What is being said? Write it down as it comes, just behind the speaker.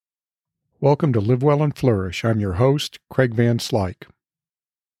Welcome to Live Well and Flourish. I'm your host, Craig Van Slyke.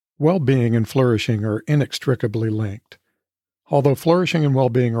 Well-being and flourishing are inextricably linked. Although flourishing and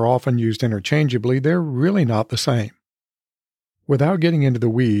well-being are often used interchangeably, they're really not the same. Without getting into the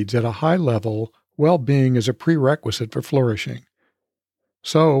weeds, at a high level, well-being is a prerequisite for flourishing.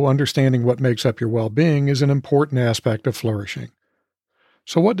 So, understanding what makes up your well-being is an important aspect of flourishing.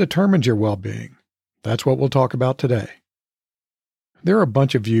 So what determines your well-being? That's what we'll talk about today. There are a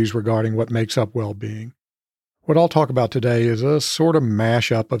bunch of views regarding what makes up well-being. What I'll talk about today is a sort of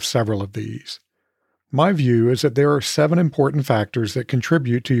mash-up of several of these. My view is that there are 7 important factors that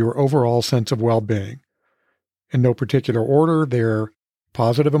contribute to your overall sense of well-being. In no particular order, they're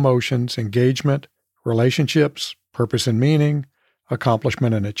positive emotions, engagement, relationships, purpose and meaning,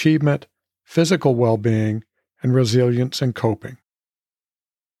 accomplishment and achievement, physical well-being, and resilience and coping.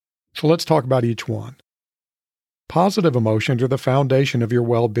 So let's talk about each one. Positive emotions are the foundation of your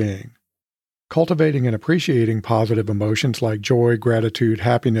well-being. Cultivating and appreciating positive emotions like joy, gratitude,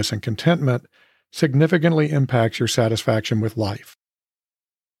 happiness, and contentment significantly impacts your satisfaction with life.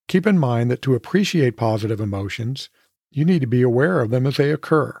 Keep in mind that to appreciate positive emotions, you need to be aware of them as they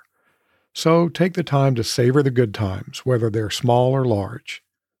occur. So take the time to savor the good times, whether they're small or large.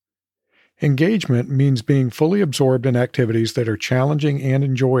 Engagement means being fully absorbed in activities that are challenging and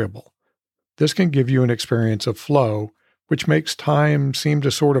enjoyable. This can give you an experience of flow, which makes time seem to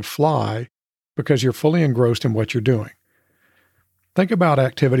sort of fly because you're fully engrossed in what you're doing. Think about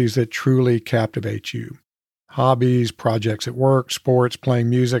activities that truly captivate you. Hobbies, projects at work, sports, playing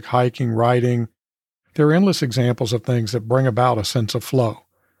music, hiking, writing. There are endless examples of things that bring about a sense of flow.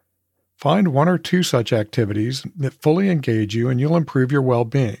 Find 1 or 2 such activities that fully engage you and you'll improve your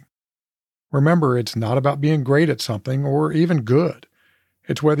well-being. Remember, it's not about being great at something or even good.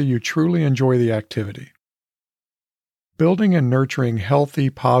 It's whether you truly enjoy the activity. Building and nurturing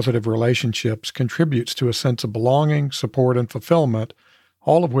healthy, positive relationships contributes to a sense of belonging, support, and fulfillment,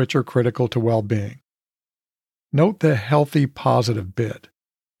 all of which are critical to well-being. Note the healthy, positive bit.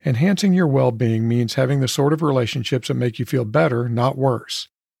 Enhancing your well-being means having the sort of relationships that make you feel better, not worse.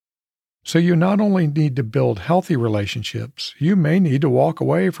 So you not only need to build healthy relationships, you may need to walk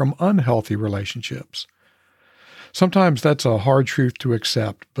away from unhealthy relationships. Sometimes that's a hard truth to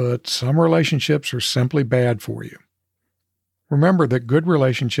accept, but some relationships are simply bad for you. Remember that good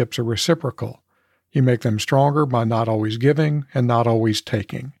relationships are reciprocal. You make them stronger by not always giving and not always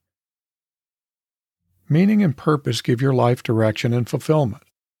taking. Meaning and purpose give your life direction and fulfillment.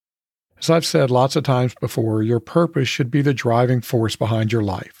 As I've said lots of times before, your purpose should be the driving force behind your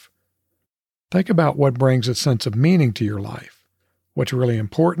life. Think about what brings a sense of meaning to your life, what's really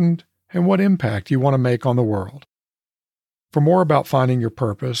important, and what impact you want to make on the world. For more about finding your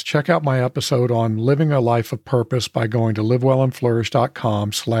purpose, check out my episode on Living a Life of Purpose by going to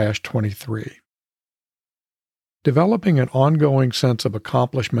livewellandflourish.com/23. Developing an ongoing sense of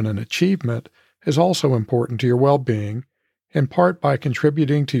accomplishment and achievement is also important to your well-being, in part by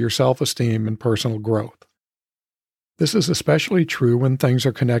contributing to your self-esteem and personal growth. This is especially true when things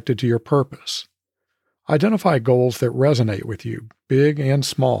are connected to your purpose. Identify goals that resonate with you, big and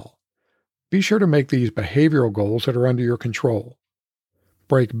small. Be sure to make these behavioral goals that are under your control.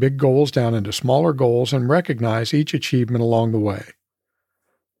 Break big goals down into smaller goals and recognize each achievement along the way.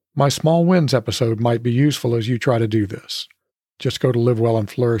 My Small Wins episode might be useful as you try to do this. Just go to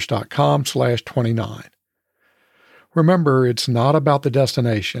livewellandflourish.com/29. Remember, it's not about the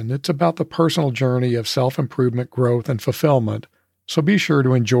destination. It's about the personal journey of self-improvement, growth, and fulfillment, so be sure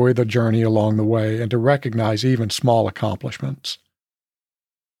to enjoy the journey along the way and to recognize even small accomplishments.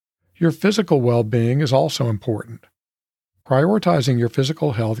 Your physical well-being is also important. Prioritizing your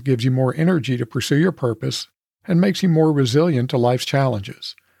physical health gives you more energy to pursue your purpose and makes you more resilient to life's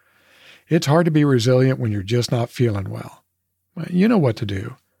challenges. It's hard to be resilient when you're just not feeling well. You know what to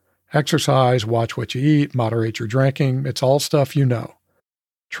do. Exercise, watch what you eat, moderate your drinking. It's all stuff you know.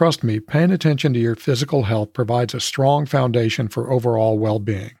 Trust me, paying attention to your physical health provides a strong foundation for overall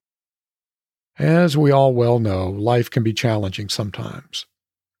well-being. As we all well know, life can be challenging sometimes.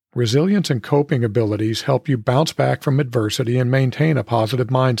 Resilience and coping abilities help you bounce back from adversity and maintain a positive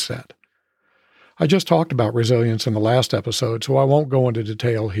mindset. I just talked about resilience in the last episode, so I won't go into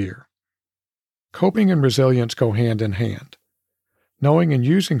detail here. Coping and resilience go hand in hand. Knowing and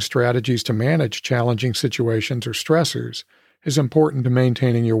using strategies to manage challenging situations or stressors is important to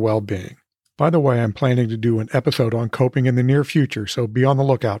maintaining your well-being. By the way, I'm planning to do an episode on coping in the near future, so be on the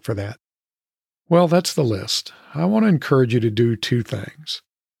lookout for that. Well, that's the list. I want to encourage you to do 2 things.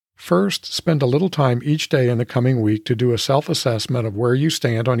 First, spend a little time each day in the coming week to do a self-assessment of where you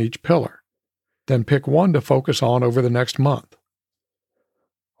stand on each pillar. Then pick one to focus on over the next month.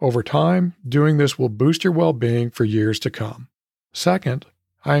 Over time, doing this will boost your well-being for years to come. Second,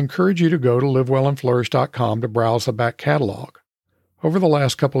 I encourage you to go to livewellandflourish.com to browse the back catalog. Over the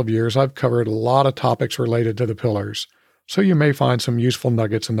last couple of years, I've covered a lot of topics related to the pillars, so you may find some useful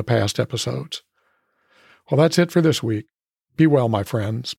nuggets in the past episodes. Well, that's it for this week. Be well, my friends.